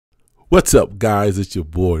What's up, guys? It's your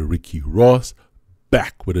boy Ricky Ross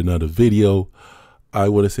back with another video. I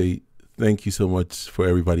want to say thank you so much for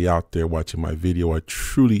everybody out there watching my video. I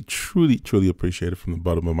truly appreciate it from the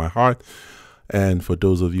bottom of my heart. And for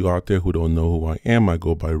those of you out there who don't know who I am, I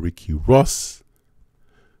go by Ricky Ross.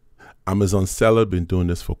 Amazon seller, been doing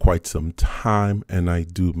this for quite some time, and I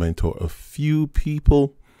do mentor a few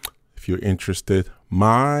people. If you're interested,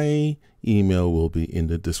 my email will be in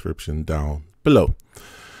the description down below.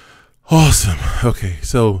 Awesome. Okay,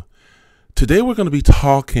 so today we're going to be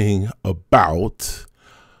talking about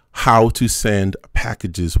how to send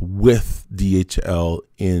packages with DHL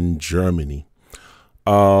in Germany.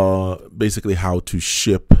 Basically how to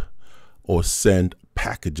ship or send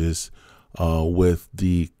packages with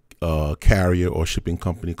the carrier or shipping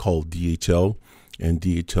company called DHL. And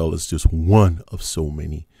DHL is just one of so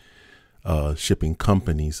many shipping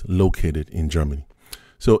companies located in Germany.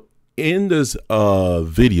 So in this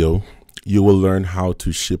video, you will learn how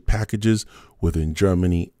to ship packages within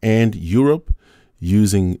Germany and Europe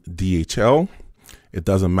using DHL. It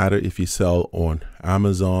doesn't matter if you sell on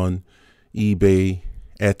Amazon, eBay,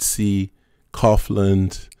 Etsy,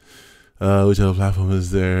 Kaufland, which other platform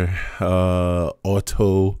is there?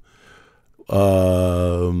 Auto,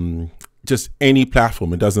 just any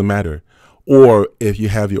platform, it doesn't matter. Or if you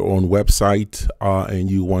have your own website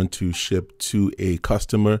and you want to ship to a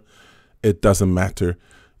customer, it doesn't matter.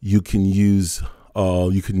 You can use,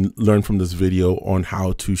 you can learn from this video on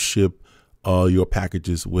how to ship your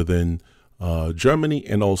packages within Germany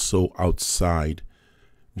and also outside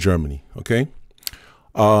Germany. Okay.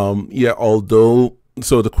 Yeah, although,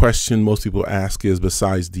 so the question most people ask is,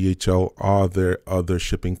 besides DHL, are there other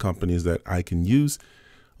shipping companies that I can use?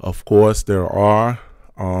 Of course there are.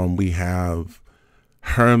 We have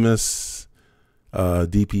Hermes,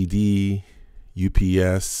 DPD,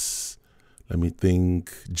 UPS, let me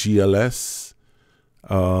think, GLS,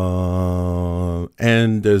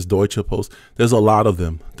 and there's Deutsche Post. There's a lot of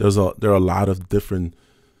them. There are a lot of different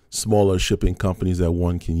smaller shipping companies that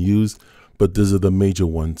one can use, but these are the major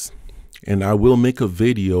ones. And I will make a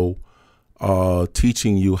video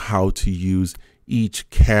teaching you how to use each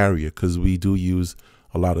carrier, because we do use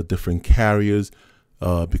a lot of different carriers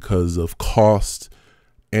because of cost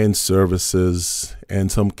and services,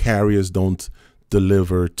 and some carriers don't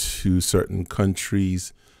deliver to certain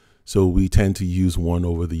countries, so we tend to use one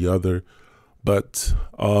over the other, but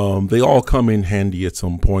they all come in handy at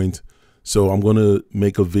some point. So I'm going to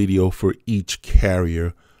make a video for each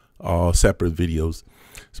carrier, separate videos.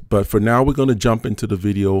 But for now, we're going to jump into the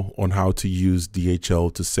video on how to use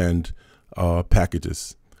DHL to send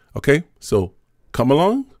packages. Okay, so come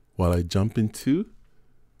along while I jump into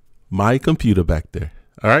my computer back there.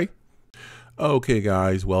 All right. Okay,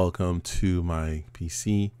 guys, welcome to my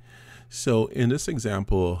PC. So in this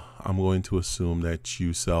example, I'm going to assume that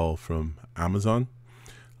you sell from Amazon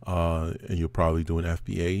and you're probably doing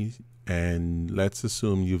FBA. And let's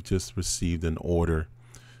assume you've just received an order.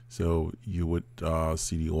 So you would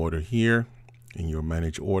see the order here in your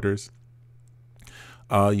manage orders.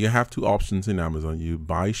 You have two options in Amazon. You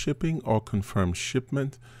buy shipping or confirm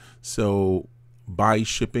shipment. So buy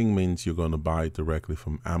shipping means you're going to buy directly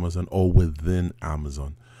from Amazon or within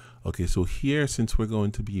Amazon. Okay, so here, since we're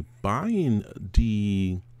going to be buying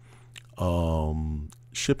the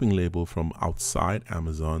shipping label from outside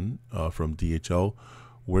Amazon, from DHL,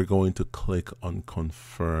 we're going to click on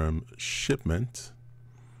confirm shipment.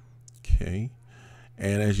 Okay,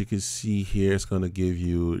 and as you can see here, it's going to give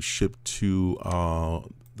you ship to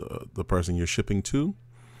the person you're shipping to.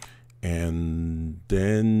 And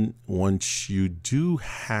then once you do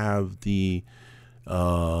have the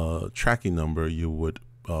tracking number, you would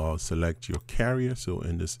select your carrier. So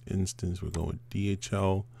in this instance, we're going with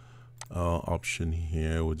DHL option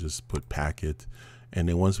here. We'll just put packet. And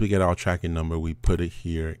then once we get our tracking number, we put it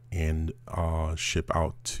here and ship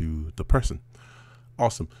out to the person.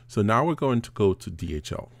 Awesome. So now we're going to go to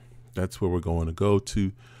DHL. That's where we're going to go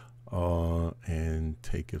to and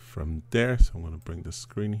take it from there. So I'm going to bring the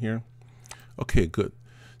screen here. Okay, good.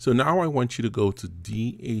 So now I want you to go to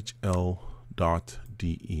dhl.de.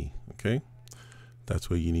 Okay, that's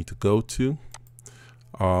where you need to go to.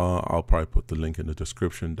 I'll probably put the link in the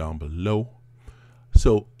description down below.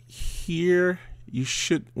 So here you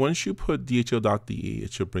should, once you put dhl.de,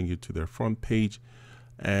 it should bring you to their front page,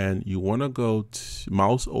 and you want to go to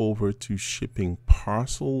mouse over to shipping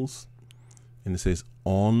parcels, and it says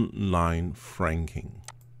online franking.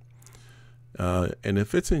 And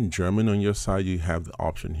if it's in German on your side, you have the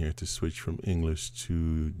option here to switch from English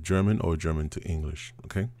to German or German to English.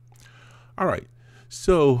 Okay. All right.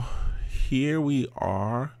 So here we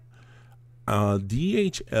are.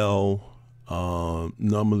 DHL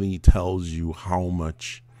normally tells you how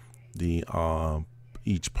much the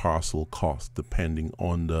each parcel costs depending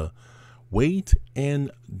on the weight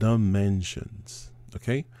and dimensions.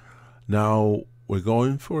 Okay, now we're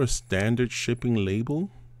going for a standard shipping label.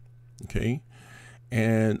 Okay,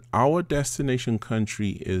 and our destination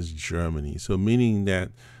country is Germany, so meaning that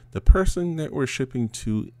the person that we're shipping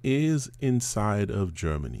to is inside of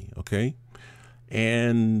Germany. Okay,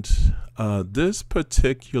 and this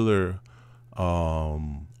particular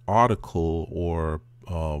article or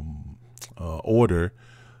order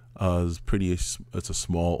is it's a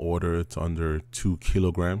small order. It's under 2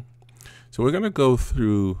 kilograms. So we're going to go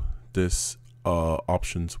through this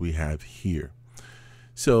options we have here.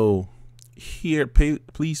 So here,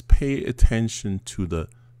 please pay attention to the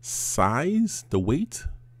size, the weight,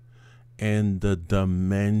 and the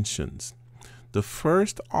dimensions. The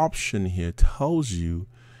first option here tells you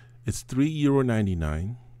it's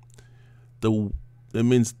 €3.99. That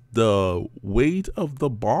means the weight of the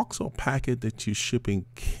box or packet that you're shipping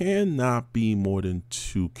cannot be more than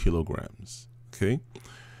 2 kilograms. Okay,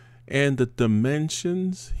 and the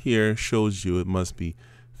dimensions here shows you it must be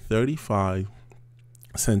 35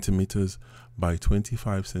 centimeters by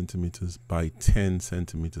 25 centimeters by 10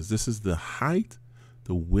 centimeters. This is the height,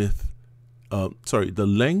 the width, the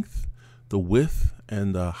length, the width,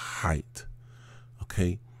 and the height.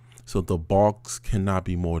 Okay, so the box cannot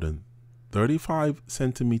be more than 35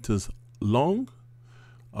 centimeters long,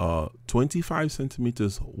 25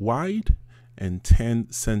 centimeters wide, and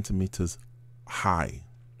 10 centimeters high.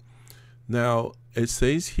 Now, it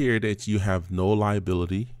says here that you have no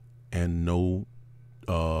liability and no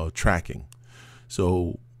tracking.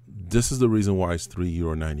 So this is the reason why it's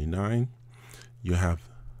 €3.99. You have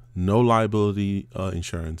no liability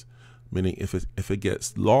insurance, meaning if it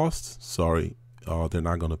gets lost, sorry, they're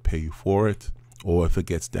not going to pay you for it. Or if it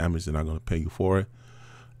gets damaged, they're not going to pay you for it.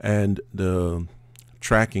 And the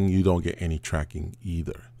tracking, you don't get any tracking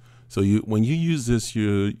either. So when you use this,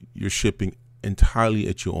 you're shipping entirely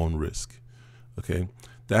at your own risk. Okay,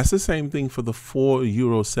 that's the same thing for the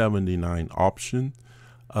 €4.79 option,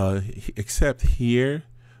 except here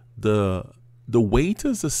the weight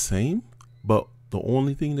is the same, but the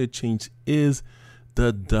only thing that changed is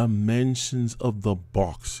the dimensions of the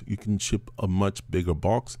box. You can ship a much bigger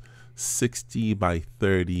box, 60 by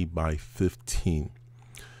 30 by 15.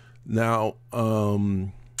 Now,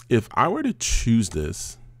 if I were to choose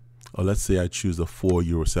this, or let's say I choose a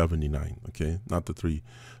 €4.79, okay, not the 3.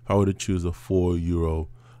 If I were to choose a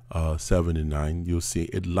 €4.79, you'll see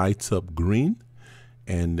it lights up green,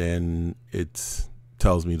 and then it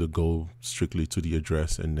tells me to go strictly to the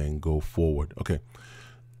address and then go forward. Okay,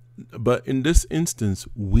 but in this instance,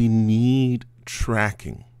 we need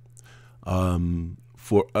tracking.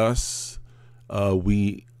 For us,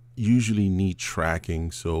 we usually need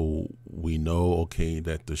tracking, so we know, okay,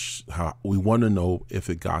 that we want to know if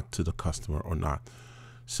it got to the customer or not.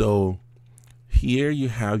 So here you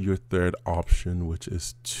have your third option, which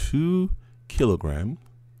is 2 kilograms,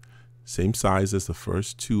 same size as the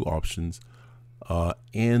first two options,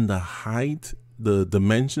 and the height, the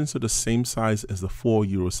dimensions are the same size as the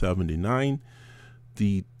 €4.79.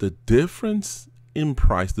 The difference in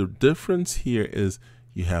price, the difference here is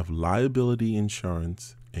you have liability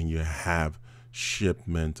insurance and you have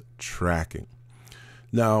shipment tracking.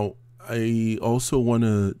 Now, I also want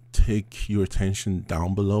to take your attention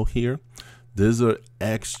down below here. These are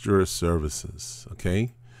extra services,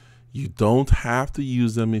 okay? You don't have to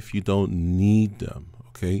use them if you don't need them,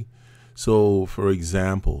 okay? So, for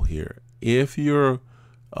example here, if your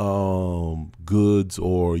goods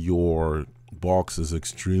or your box is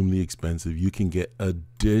extremely expensive, you can get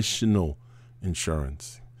additional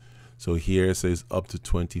insurance. So here it says up to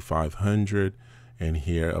 $2,500 and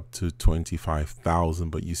here up to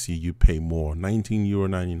 $25,000, but you see you pay more,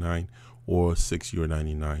 €19.99 or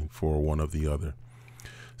 €6.99 for one or the other.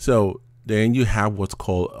 So then you have what's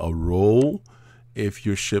called a roll. If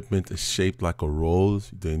your shipment is shaped like a roll,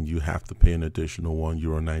 then you have to pay an additional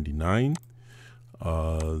 €1.99.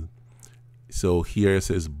 So here it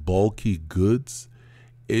says bulky goods.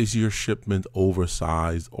 Is your shipment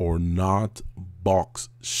oversized or not box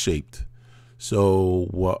shaped? So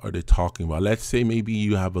what are they talking about? Let's say maybe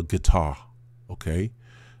you have a guitar, okay?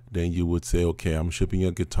 Then you would say, okay, I'm shipping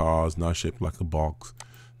a guitar, it's not shaped like a box.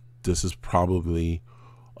 This is probably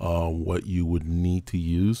what you would need to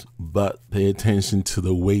use, but pay attention to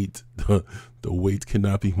the weight. The weight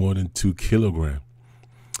cannot be more than 2 kilograms.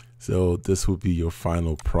 So this would be your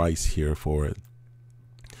final price here for it.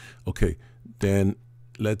 Okay, then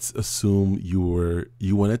let's assume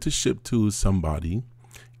you wanted to ship to somebody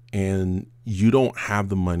and you don't have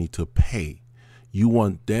the money to pay, you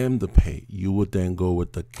want them to pay, you would then go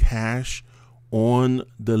with the cash on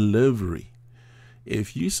delivery.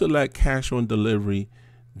 If you select cash on delivery,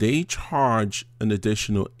 they charge an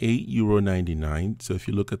additional €8.99. So if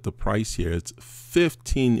you look at the price here, it's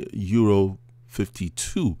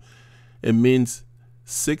 €15.52. It means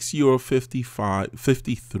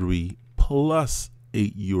 €6.53 plus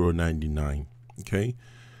 €8.99. Okay.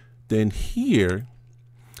 Then here,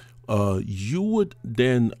 you would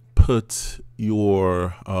then put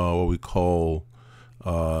your what we call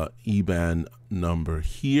IBAN number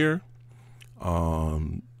here,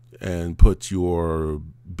 and put your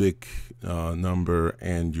BIC number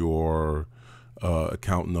and your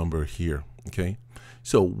account number here. Okay.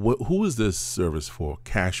 So who is this service for?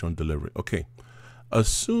 Cash on delivery. Okay.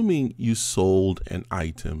 Assuming you sold an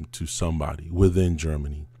item to somebody within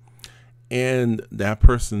Germany, and that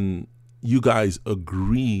person, you guys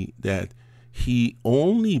agree that he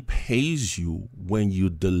only pays you when you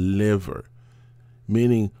deliver,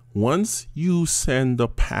 meaning once you send the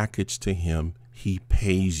package to him, he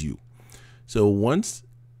pays you. So once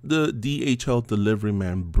the DHL delivery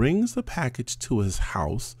man brings the package to his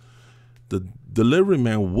house, the delivery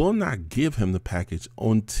man will not give him the package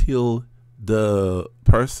until the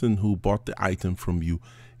person who bought the item from you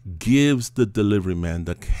gives the delivery man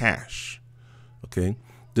the cash. Okay.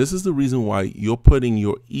 This is the reason why you're putting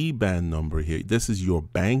your IBAN number here. This is your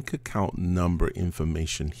bank account number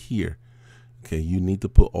information here. Okay. You need to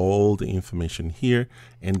put all the information here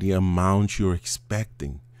and the amount you're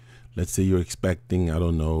expecting. Let's say you're expecting, I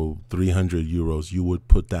don't know, 300 euros. You would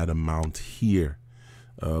put that amount here.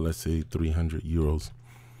 Let's say 300 euros.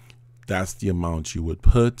 That's the amount you would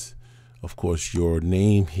put. Of course, your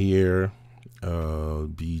name here,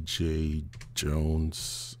 BJ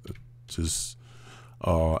Jones,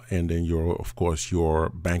 and then of course, your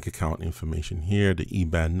bank account information here, the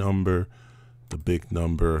IBAN number, the BIC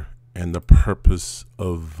number, and the purpose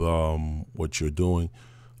of what you're doing,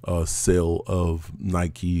 sale of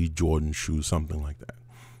Nike, Jordan shoes, something like that.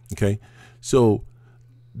 Okay, so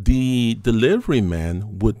the delivery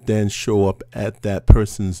man would then show up at that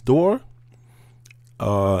person's door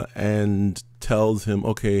and tells him,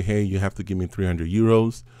 okay, hey, you have to give me 300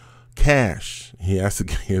 euros cash. He has to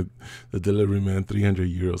give the delivery man 300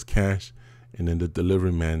 euros cash. And then the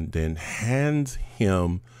delivery man then hands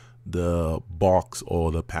him the box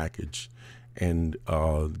or the package and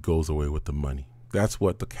goes away with the money. That's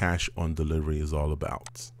what the cash on delivery is all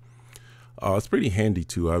about. It's pretty handy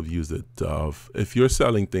too. I've used it. If you're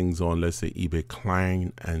selling things on, let's say, eBay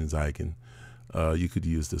Kleinanzeigen, you could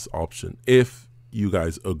use this option if you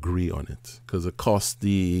guys agree on it, because it costs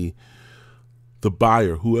the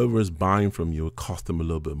buyer, whoever is buying from you, it costs them a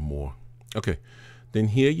little bit more. Okay, then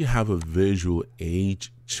here you have a visual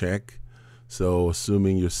age check. So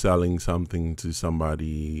assuming you're selling something to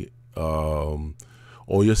somebody, or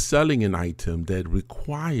you're selling an item that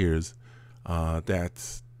requires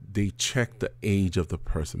that they check the age of the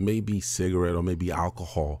person, maybe cigarette or maybe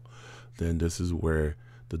alcohol, then this is where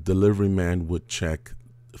the delivery man would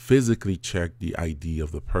physically check the ID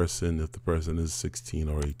of the person. If the person is 16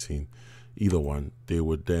 or 18, either one, they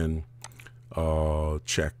would then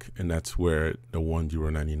check, and that's where the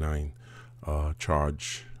 €1.99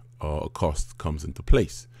 charge cost comes into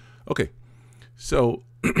place. Okay, so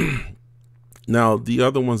now the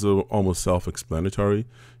other ones are almost self-explanatory.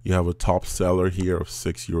 You have a top seller here of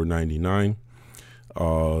 €6.99.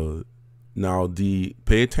 Now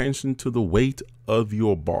pay attention to the weight of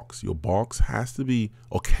your box. Your box has to be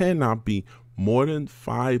or cannot be more than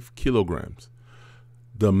 5 kilograms.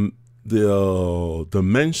 The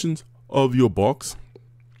dimensions of your box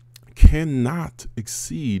cannot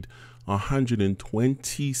exceed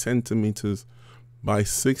 120 centimeters by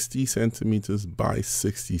 60 centimeters by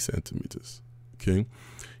 60 centimeters. Okay.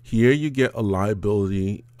 Here you get a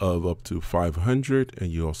liability of up to 500,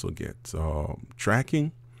 and you also get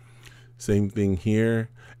tracking. Same thing here.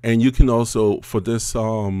 And you can also, for this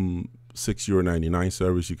 €6.99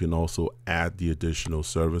 service, you can also add the additional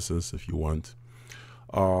services if you want.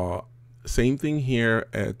 Same thing here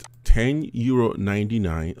at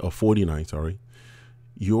 €10.99 or 49, sorry.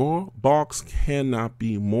 Your box cannot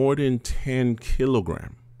be more than 10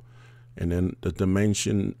 kilogram. And then the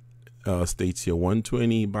dimension states here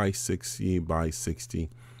 120 by 60 by 60.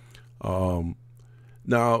 Now,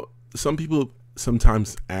 some people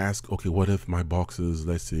sometimes ask, okay, what if my box is,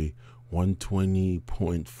 let's say,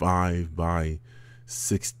 120.5 by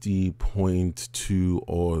 60.2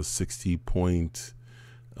 or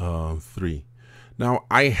 60.3? Now,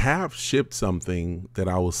 I have shipped something that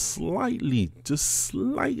I was just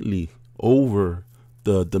slightly over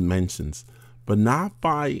the dimensions, but not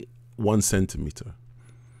by 1 centimeter.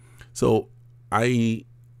 So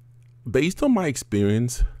based on my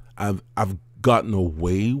experience, I've gotten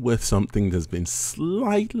away with something that's been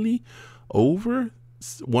slightly over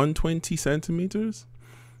 120 centimeters,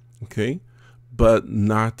 okay, but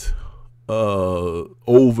not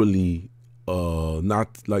overly,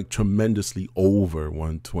 not like tremendously over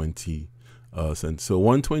 120 cents. So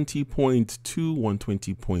 120.2,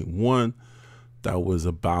 120.1, that was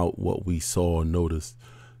about what we saw or noticed.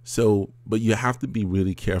 So, but you have to be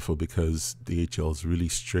really careful because DHL is really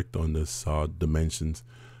strict on this dimensions,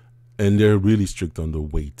 and they're really strict on the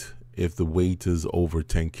weight. If the weight is over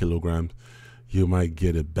 10 kilograms, you might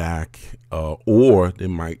get it back, or they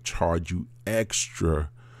might charge you extra.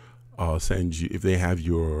 Send you, if they have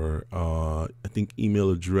your I think email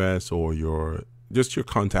address or your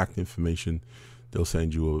contact information, they'll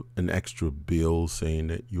send you an extra bill saying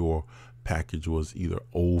that your package was either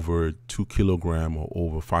over 2 kilograms or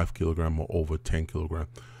over 5 kilograms or over 10 kilograms.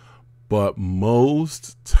 But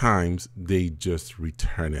most times they just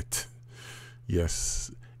return it.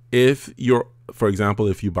 Yes. If you're, for example,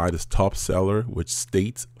 if you buy this top seller, which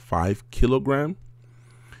states 5 kilograms,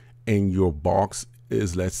 and your box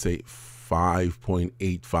is, let's say,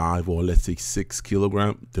 5.85 or let's say 6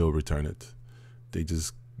 kilograms, they'll return it. They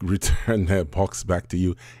just return that box back to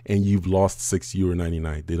you, and you've lost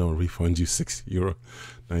 €6.99. They don't refund you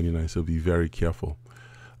 €6.99. So be very careful.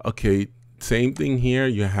 Okay, same thing here.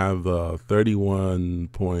 You have a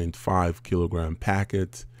 31.5 kilogram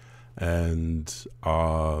packet, and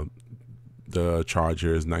the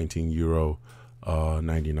charger is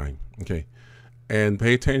 €19.99. Okay, and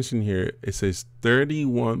pay attention here. It says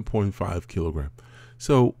 31.5 kilogram.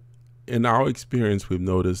 So in our experience, we've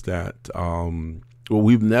noticed that well,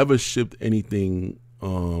 we've never shipped anything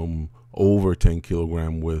over 10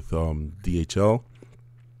 kilogram with DHL.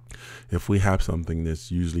 If we have something that's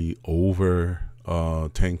usually over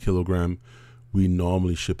 10 kilogram, we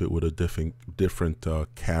normally ship it with a different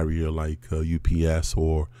carrier like UPS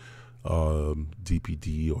or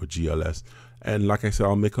DPD or GLS. And like I said,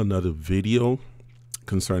 I'll make another video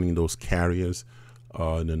concerning those carriers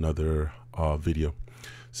in another video.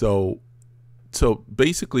 So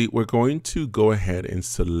basically, we're going to go ahead and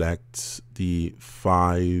select the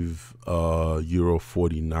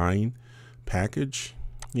 €5.49 package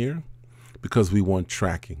here because we want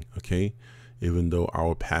tracking, okay? Even though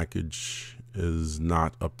our package is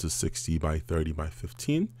not up to 60 by 30 by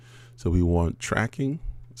 15. So we want tracking.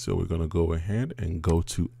 So we're going to go ahead and go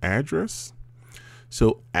to address.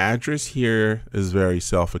 So address here is very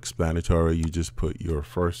self-explanatory. You just put your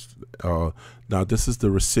first, now this is the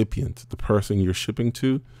recipient, the person you're shipping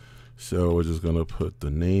to. So we're just gonna put the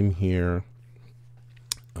name here,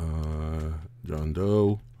 John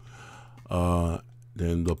Doe.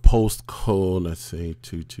 Then the postcode, let's say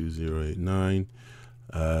 22089.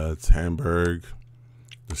 It's Hamburg.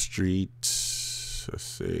 The street, let's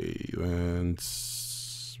say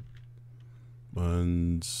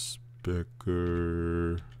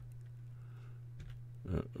Becker,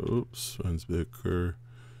 Becker,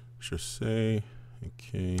 just say,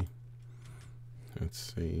 okay,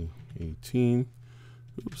 let's say 18,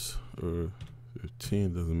 or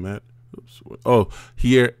 15, doesn't matter. Oh,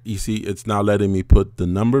 here, you see, it's now letting me put the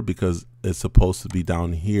number because it's supposed to be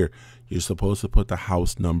down here. You're supposed to put the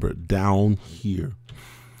house number down here.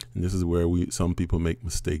 And this is where some people make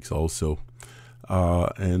mistakes also.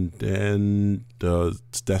 And then the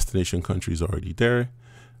destination country is already there.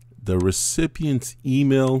 The recipient's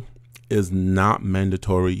email is not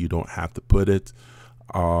mandatory. You don't have to put it.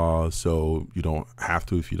 So you don't have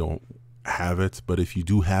to if you don't have it. But if you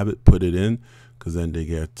do have it, put it in, because then they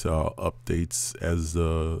get updates as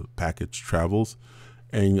the package travels.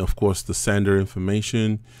 And of course, the sender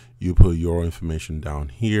information, you put your information down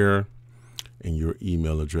here and your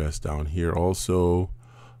email address down here also.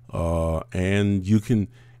 And you can,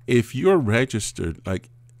 if you're registered, like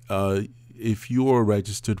if you're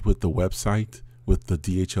registered with the website, with the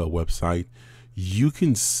DHL website, you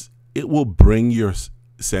can, it will bring your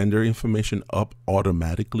sender information up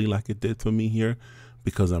automatically like it did for me here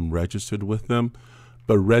because I'm registered with them.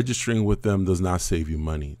 But registering with them does not save you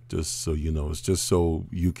money, just so you know. It's just so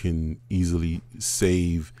you can easily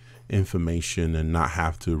save information and not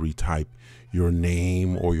have to retype your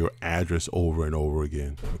name or your address over and over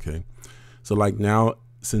again. Okay, so like now,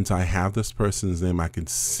 since I have this person's name, I can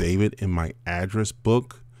save it in my address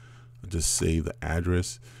book. I'll just save the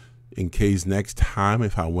address in case next time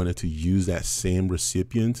if I wanted to use that same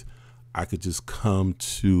recipient, I could just come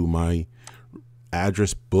to my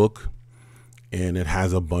address book and it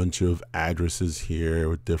has a bunch of addresses here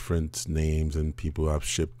with different names and people I've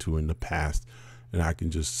shipped to in the past, and I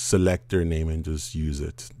can just select their name and just use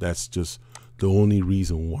it. That's just the only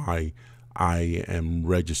reason why I am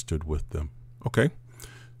registered with them. Okay,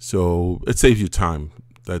 so it saves you time.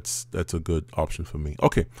 That's a good option for me.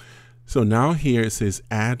 Okay, so now here it says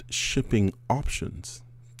add shipping options.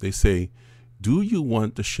 They say, do you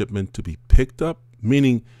want the shipment to be picked up?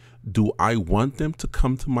 Meaning, do I want them to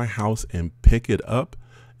come to my house and pick it up?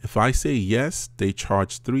 If I say yes, they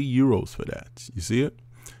charge €3 for that. You see it?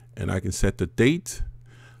 And I can set the date,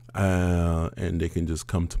 and they can just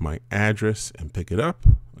come to my address and pick it up.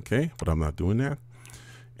 Okay, but I'm not doing that.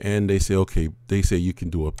 And they say, okay, they say you can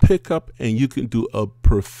do a pickup and you can do a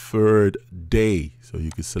preferred day. So you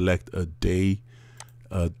can select a day,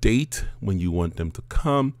 a date when you want them to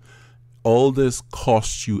come. All this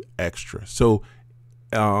costs you extra. So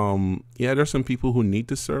yeah, there's some people who need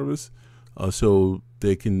the service, so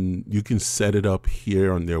you can set it up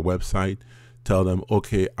here on their website. Tell them,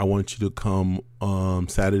 okay, I want you to come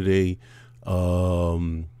Saturday,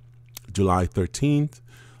 July 13th,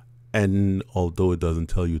 and although it doesn't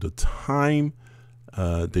tell you the time,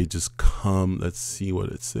 they just come. Let's see what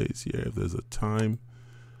it says here. If there's a time,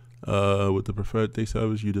 with the preferred day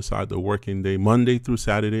service, you decide the working day, Monday through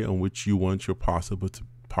Saturday, on which you want your parcel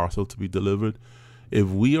to be delivered. If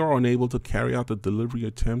we are unable to carry out the delivery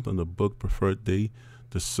attempt on the booked preferred day,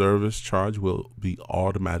 the service charge will be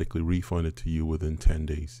automatically refunded to you within 10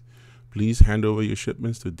 days. Please hand over your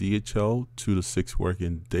shipments to DHL 2 to 6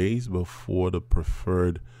 working days before the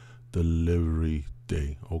preferred delivery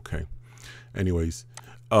day. Okay. Anyways,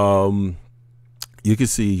 you can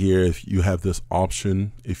see here, if you have this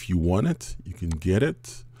option, if you want it, you can get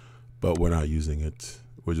it, but we're not using it.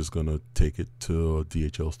 We're just going to take it to a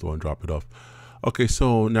DHL store and drop it off. Okay,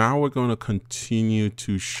 so now we're going to continue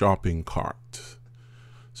to shopping cart.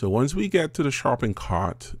 So once we get to the shopping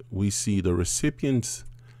cart, we see the recipient's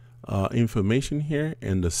information here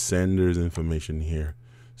and the sender's information here.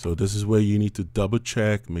 So this is where you need to double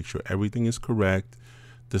check, make sure everything is correct.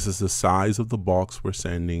 This is the size of the box we're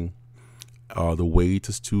sending. The weight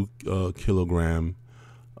is 2 kilogram.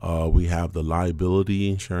 We have the liability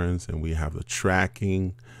insurance and we have the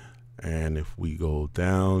tracking. And if we go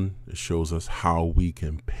down, it shows us how we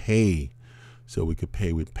can pay. So we could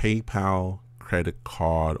pay with PayPal, credit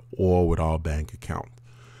card, or with our bank account.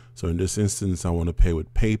 So in this instance, I want to pay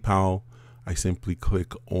with PayPal. I simply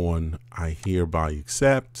click on I hereby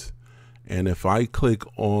accept. And if I click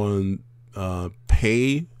on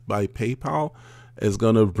pay by PayPal, it's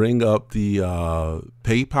going to bring up the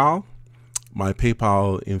PayPal, my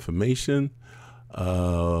PayPal information.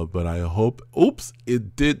 But I hope, oops,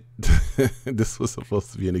 it did. This was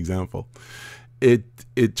supposed to be an example.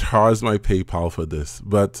 It charged my PayPal for this,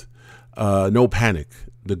 but no panic.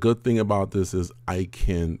 The good thing about this is I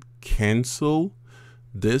can cancel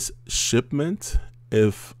this shipment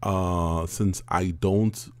if since I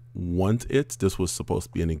don't want it. This was supposed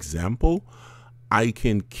to be an example. I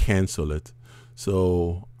can cancel it.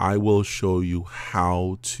 So I will show you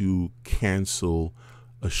how to cancel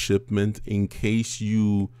a shipment in case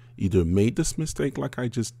you either made this mistake like I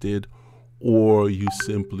just did, or you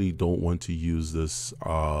simply don't want to use this.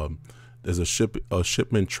 There's a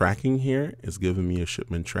shipment tracking here. It's giving me a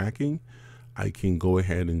shipment tracking. I can go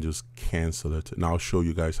ahead and just cancel it, and I'll show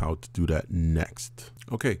you guys how to do that next.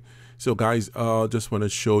 Okay, so guys, just want to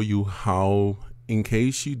show you how, in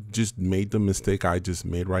case you just made the mistake I just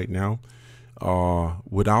made right now,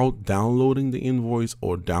 without downloading the invoice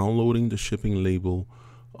or downloading the shipping label,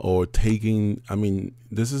 or taking, I mean,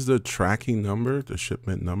 this is the tracking number, the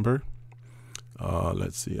shipment number.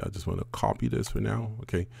 Let's see, I just want to copy this for now.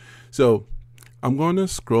 Okay, so I'm going to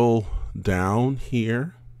scroll down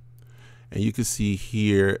here, and you can see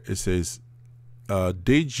here it says,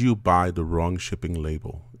 did you buy the wrong shipping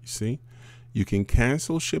label? You see, you can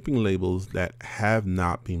cancel shipping labels that have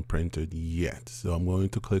not been printed yet. So I'm going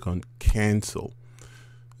to click on cancel.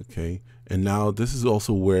 Okay, and now this is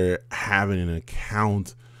also where having an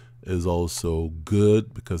account is also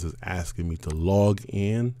good, because it's asking me to log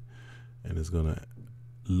in, and it's gonna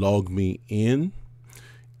log me in,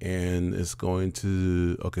 and it's going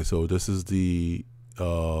to, okay, so this is the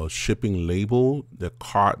shipping label, the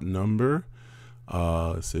cart number.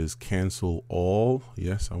 It says cancel all.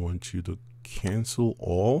 Yes, I want you to cancel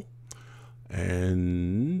all.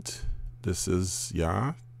 And this is,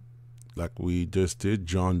 yeah, like we just did,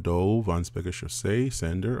 John Doe, Van Specker Chaussee,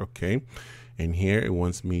 sender. Okay, and here it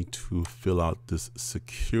wants me to fill out this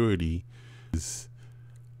security. Is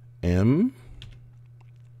M,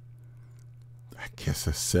 I guess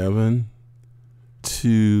a 7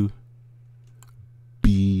 2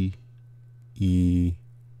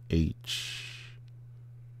 E-H.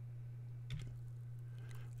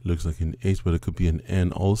 Looks like an H, but it could be an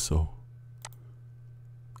N also.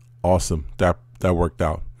 Awesome. That worked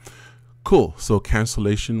out. Cool. So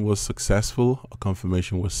cancellation was successful. A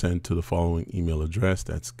confirmation was sent to the following email address.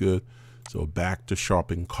 That's good. So back to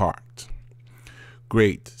shopping cart.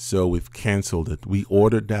 Great. So we've canceled it. We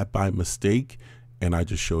ordered that by mistake, and I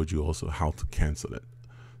just showed you also how to cancel it.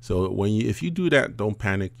 So if you do that, don't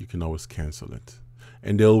panic. You can always cancel it,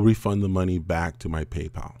 and they'll refund the money back to my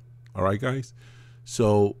PayPal. All right, guys.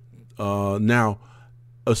 So now,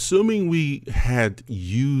 assuming we had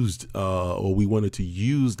used or we wanted to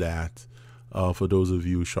use that for those of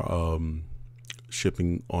you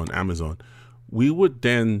shipping on Amazon, we would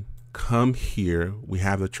then come here. We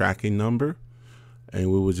have the tracking number,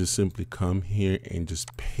 and we would just simply come here and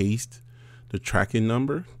just paste the tracking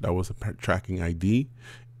number. That was a tracking ID.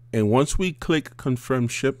 And once we click confirm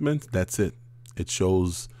shipment, that's it. It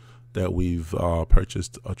shows that we've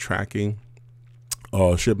purchased a tracking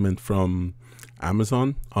shipment from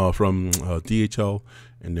Amazon, from DHL,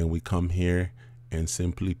 and then we come here and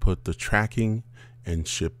simply put the tracking and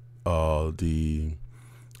ship and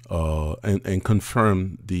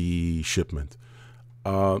confirm the shipment.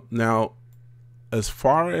 Now, as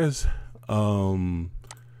far as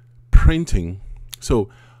printing, so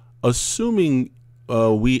assuming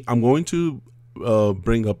I'm going to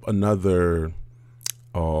bring up another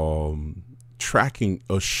tracking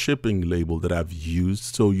a shipping label that I've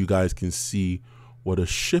used so you guys can see what a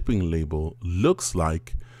shipping label looks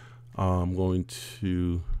like. I'm going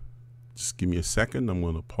to just give me a second. I'm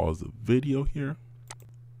going to pause the video here.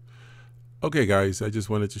 Okay, guys, I just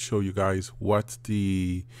wanted to show you guys what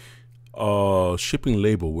the shipping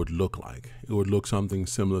label would look like. It would look something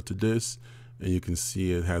similar to this, and you can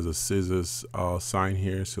see it has a scissors sign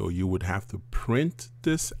here. So you would have to print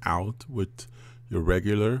this out with your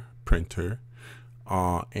regular printer,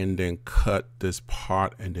 and then cut this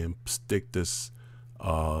part and then stick this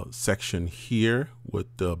section here with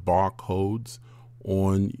the barcodes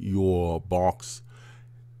on your box.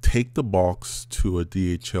 Take the box to a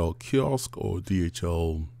DHL kiosk or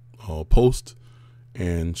DHL post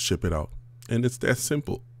and ship it out. And it's that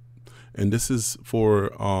simple. And this is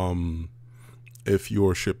for if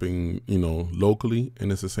you're shipping, locally,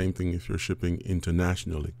 and it's the same thing if you're shipping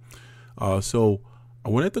internationally. So I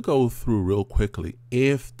wanted to go through real quickly.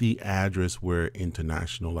 If the address were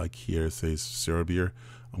international, like here it says Serbia,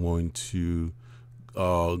 I'm going to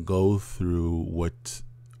go through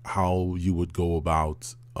how you would go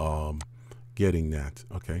about getting that.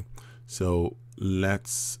 Okay, so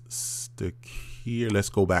let's stick here. Let's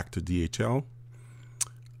go back to DHL.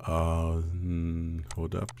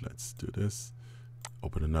 Hold up, let's do this.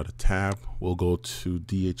 Open another tab. We'll go to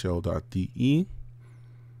dhl.de.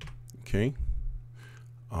 Okay.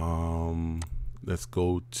 Let's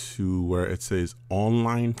go to where it says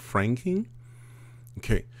online franking.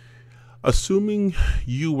 Okay. Assuming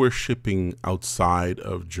you were shipping outside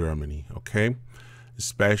of Germany, okay,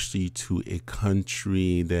 especially to a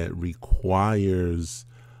country that requires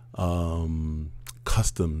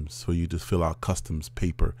customs for you to fill out customs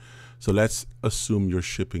paper. So let's assume you're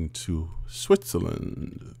shipping to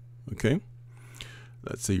Switzerland. Okay.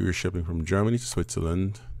 Let's say you're shipping from Germany to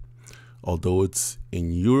Switzerland. Although it's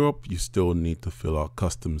in Europe, you still need to fill out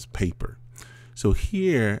customs paper. So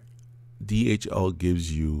here, DHL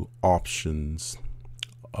gives you options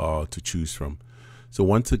to choose from. So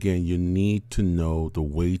once again, you need to know the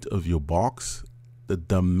weight of your box, the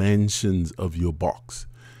dimensions of your box.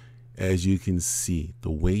 As you can see,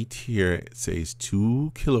 the weight here, it says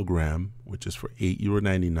 2 kilogram, which is for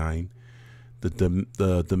 €8.99.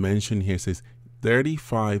 The dimension here says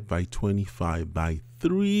 35 by 25 by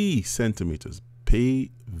 3 centimeters. Pay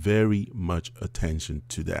very much attention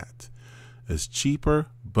to that. It's cheaper,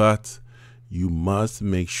 but you must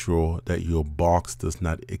make sure that your box does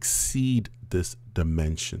not exceed this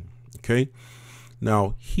dimension. Okay.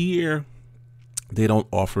 Now here, they don't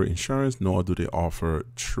offer insurance, nor do they offer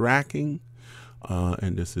tracking.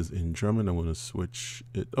 And this is in German. I'm going to switch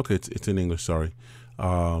it. Okay, it's in English. Sorry.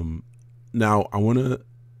 Now I want to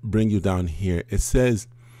bring you down here. It says,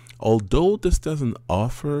 although this doesn't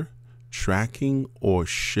offer tracking or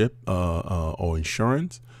or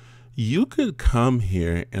insurance, you could come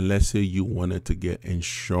here and let's say you wanted to get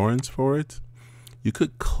insurance for it. You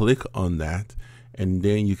could click on that and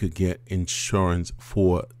then you could get insurance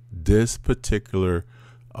for this particular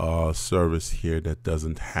service here that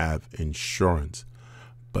doesn't have insurance,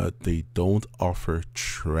 but they don't offer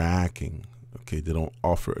tracking. Okay, they don't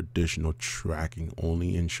offer additional tracking,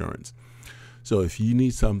 only insurance. So if you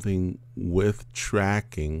need something with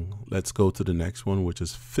tracking, let's go to the next one, which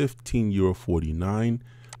is €15.49.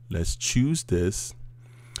 Let's choose this.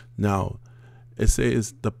 Now it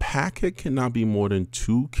says the packet cannot be more than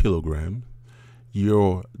 2 kilograms.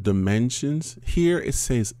 Your dimensions here, it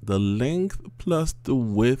says the length plus the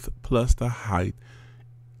width plus the height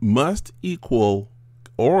must equal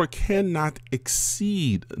or cannot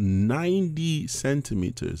exceed 90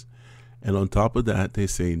 centimeters. And on top of that, they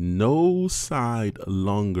say no side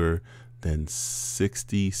longer than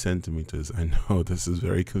 60 centimeters. I know this is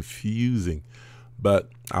very confusing,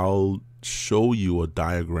 but I'll show you a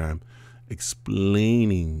diagram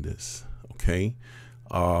explaining this, okay?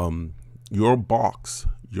 Your box,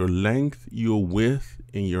 your length, your width,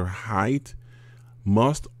 and your height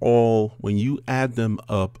must all, when you add them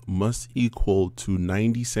up, must equal to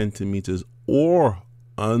 90 centimeters or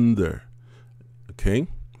under, okay?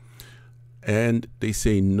 And they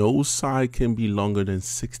say no side can be longer than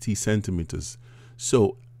 60 centimeters.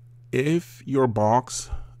 So if your box,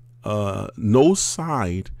 no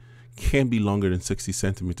side can be longer than 60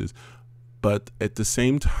 centimeters, but at the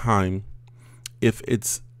same time, if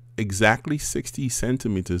it's exactly 60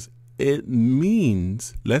 centimeters, it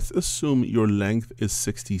means, let's assume your length is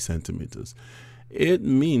 60 centimeters. It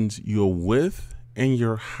means your width and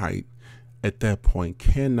your height at that point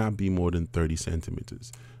cannot be more than 30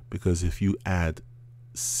 centimeters. Because if you add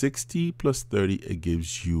 60 plus 30, it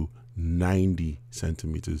gives you 90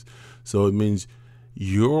 centimeters. So it means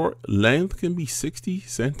your length can be 60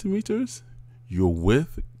 centimeters, your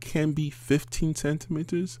width can be 15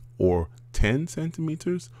 centimeters or 10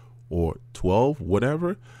 centimeters or 12,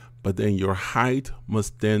 whatever. But then your height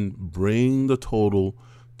must then bring the total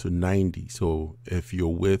to 90. So if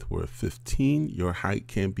your width were 15, your height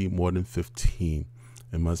can't be more than 15.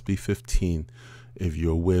 It must be 15. If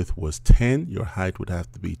your width was 10, your height would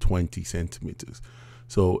have to be 20 centimeters.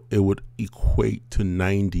 So it would equate to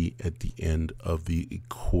 90 at the end of the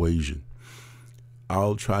equation.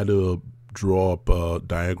 I'll try to draw up a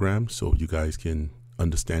diagram so you guys can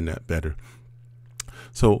understand that better.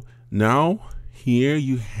 So now here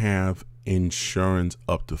you have insurance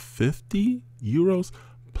up to €50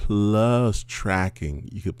 plus tracking.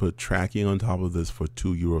 You could put tracking on top of this for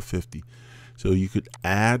 €2.50. So you could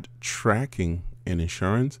add tracking and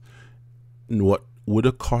insurance. And what would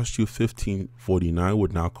have cost you $15.49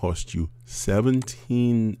 would now cost you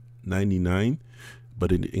 $17.99,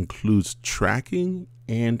 but it includes tracking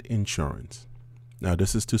and insurance. Now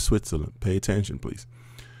this is to Switzerland. Pay attention, please.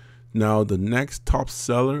 Now the next top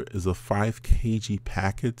seller is a 5 kg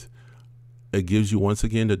packet. It gives you once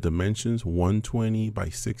again the dimensions 120 by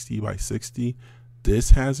 60 by 60.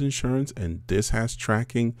 This has insurance and this has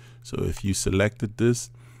tracking. So if you selected this,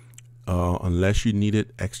 unless you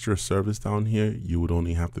needed extra service down here, you would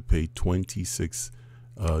only have to pay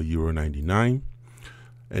 €26.99.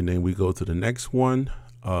 And then we go to the next one,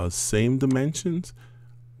 same dimensions,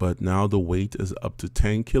 but now the weight is up to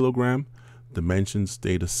 10 kilograms. Dimensions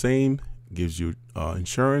stay the same, gives you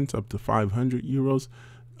insurance up to €500.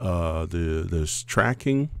 There's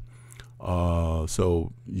tracking,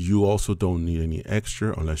 so you also don't need any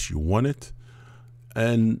extra unless you want it,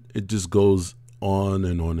 and it just goes on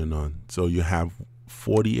and on and on. So you have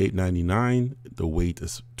 $48.99, the weight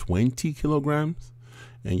is 20 kilograms,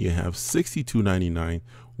 and you have $62.99,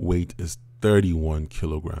 weight is 31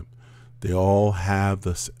 kilograms. They all have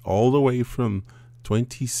this all the way from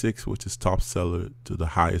 26, which is top seller, to the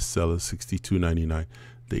highest seller, $62.99.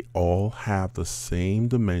 They all have the same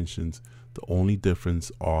dimensions. The only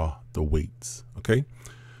difference are the weights. Okay,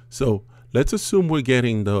 so let's assume we're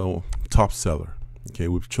getting the top seller. Okay,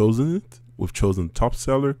 we've chosen it. We've chosen top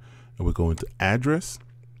seller, and we're going to address.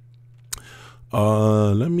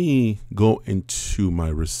 Let me go into my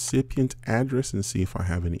recipient address and see if I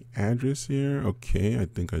have any address here. Okay, I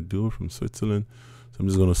think I do, from Switzerland. So I'm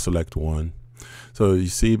just going to select one. So you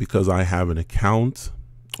see, because I have an account,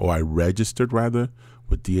 or I registered rather,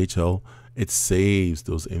 with DHL, it saves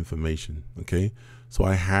those information. Okay, so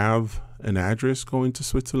I have an address going to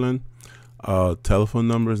Switzerland. Telephone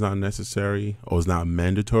number is not necessary, or is not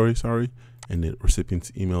mandatory, sorry, and the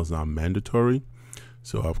recipient's email is not mandatory.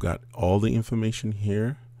 So I've got all the information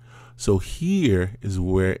here. So here is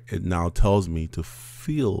where it now tells me to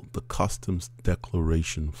fill the customs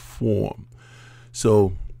declaration form.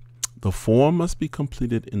 So the form must be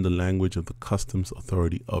completed in the language of the customs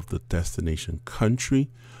authority of the destination country.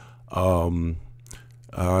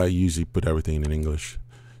 I usually put everything in English.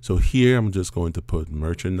 So here I'm just going to put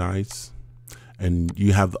merchandise, and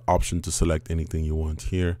you have the option to select anything you want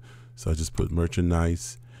here. So I just put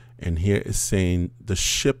merchandise, and here is saying the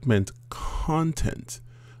shipment content.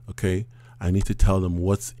 Okay, I need to tell them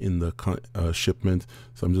what's in the shipment.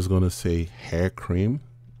 So I'm just going to say hair cream.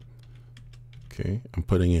 Okay, I'm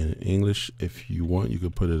putting it in English. If you want, you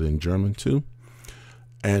could put it in German too.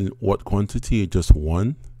 And what quantity? Just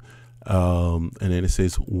one. And then it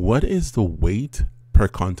says, what is the weight per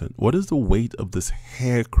content? What is the weight of this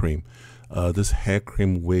hair cream? This hair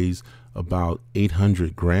cream weighs about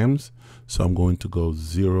 800 grams. So I'm going to go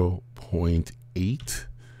 0.8.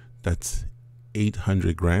 That's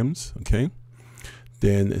 800 grams. Okay.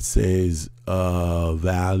 Then it says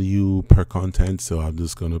value per content. So I'm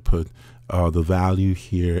just going to put the value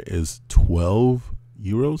here is 12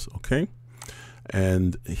 euros. Okay.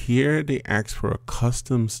 And here they ask for a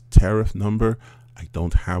customs tariff number. I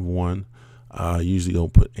don't have one. Usually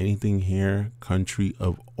don't put anything here. Country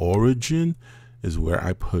of origin is where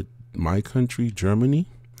I put my country, Germany.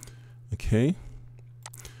 Okay.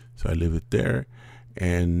 So I leave it there.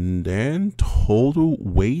 And then total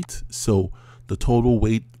weight. So the total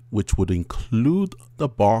weight, which would include the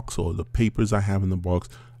box or the papers I have in the box,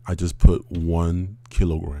 I just put 1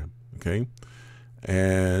 kilogram. Okay.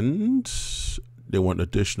 And they want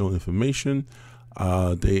additional information.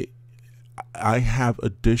 I have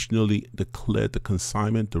additionally declared the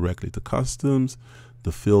consignment directly to customs.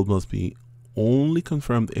 The field must be only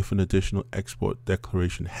confirmed if an additional export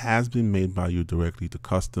declaration has been made by you directly to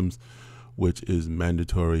customs, which is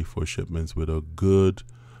mandatory for shipments with a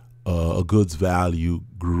goods value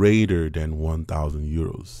greater than 1,000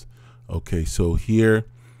 euros. Okay, so here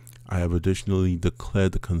I have additionally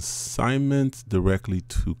declared the consignment directly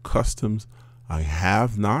to customs. I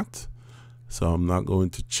have not, so I'm not going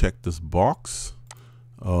to check this box.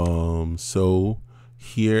 So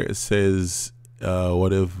here it says,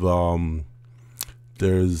 what if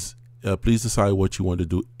there's, please decide what you want to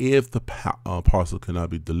do. If the parcel cannot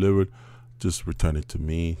be delivered, just return it to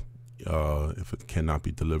me if it cannot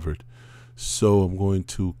be delivered. So I'm going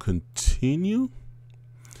to continue.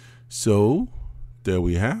 So there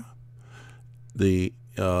we have the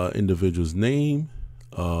individual's name,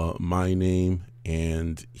 my name,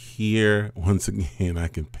 and here once again I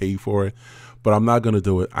can pay for it, but I'm not going to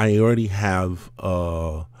do it. I already have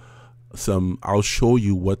I'll show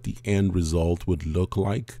you what the end result would look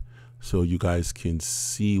like, so you guys can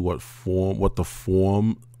see what the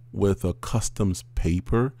form with a customs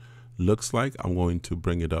paper looks like. I'm going to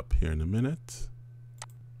bring it up here in a minute.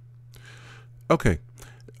 Okay,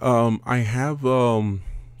 I have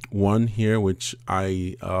one here which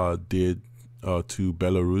I did to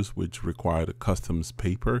Belarus, which required a customs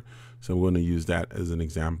paper. So I'm going to use that as an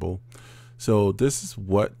example. So this is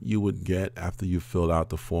what you would get after you filled out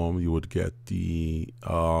the form. You would get the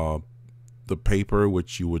paper,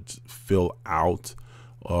 which you would fill out,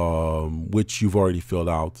 which you've already filled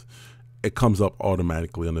out. It comes up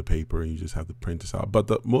automatically on the paper. You just have to print this out. But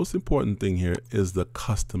the most important thing here is the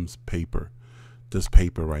customs paper, this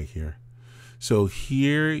paper right here. So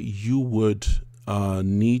here you would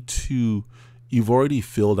need to, you've already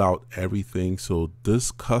filled out everything. So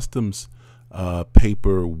this customs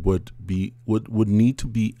paper would need to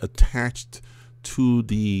be attached to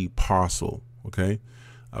the parcel. Okay,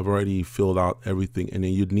 I've already filled out everything, and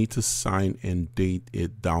then you'd need to sign and date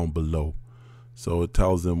it down below. So it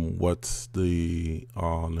tells them what's the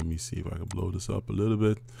let me see if I can blow this up a little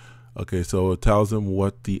bit. Okay, so it tells them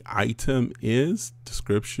what the item is,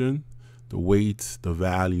 description, the weight, the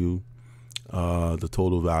value, the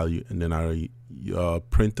total value, and then I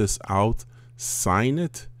print this out, sign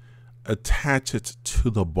it, attach it to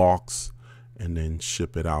the box, and then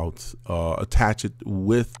ship it out. Attach it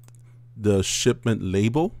with the shipment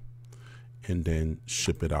label, and then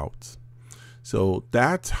ship it out. So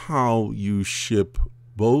that's how you ship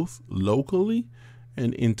both locally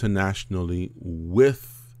and internationally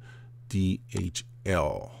with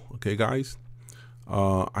DHL. Okay, guys.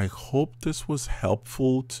 I hope this was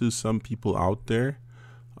helpful to some people out there.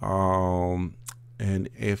 And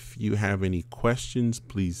if you have any questions,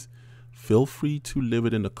 please feel free to leave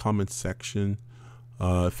it in the comment section.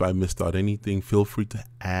 If I missed out anything, feel free to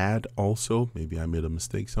add also. Maybe I made a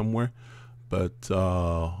mistake somewhere. But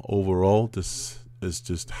overall, this is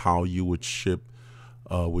just how you would ship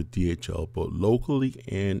with DHL, both locally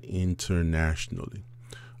and internationally.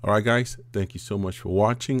 All right, guys, thank you so much for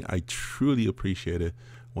watching. I truly appreciate it.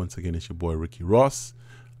 Once again, it's your boy, Ricky Ross,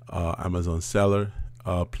 Amazon seller.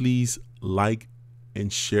 Please like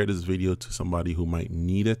and share this video to somebody who might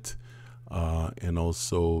need it. And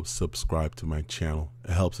also subscribe to my channel.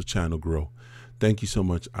 It helps the channel grow. Thank you so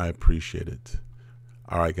much. I appreciate it.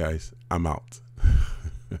 All right, guys, I'm out.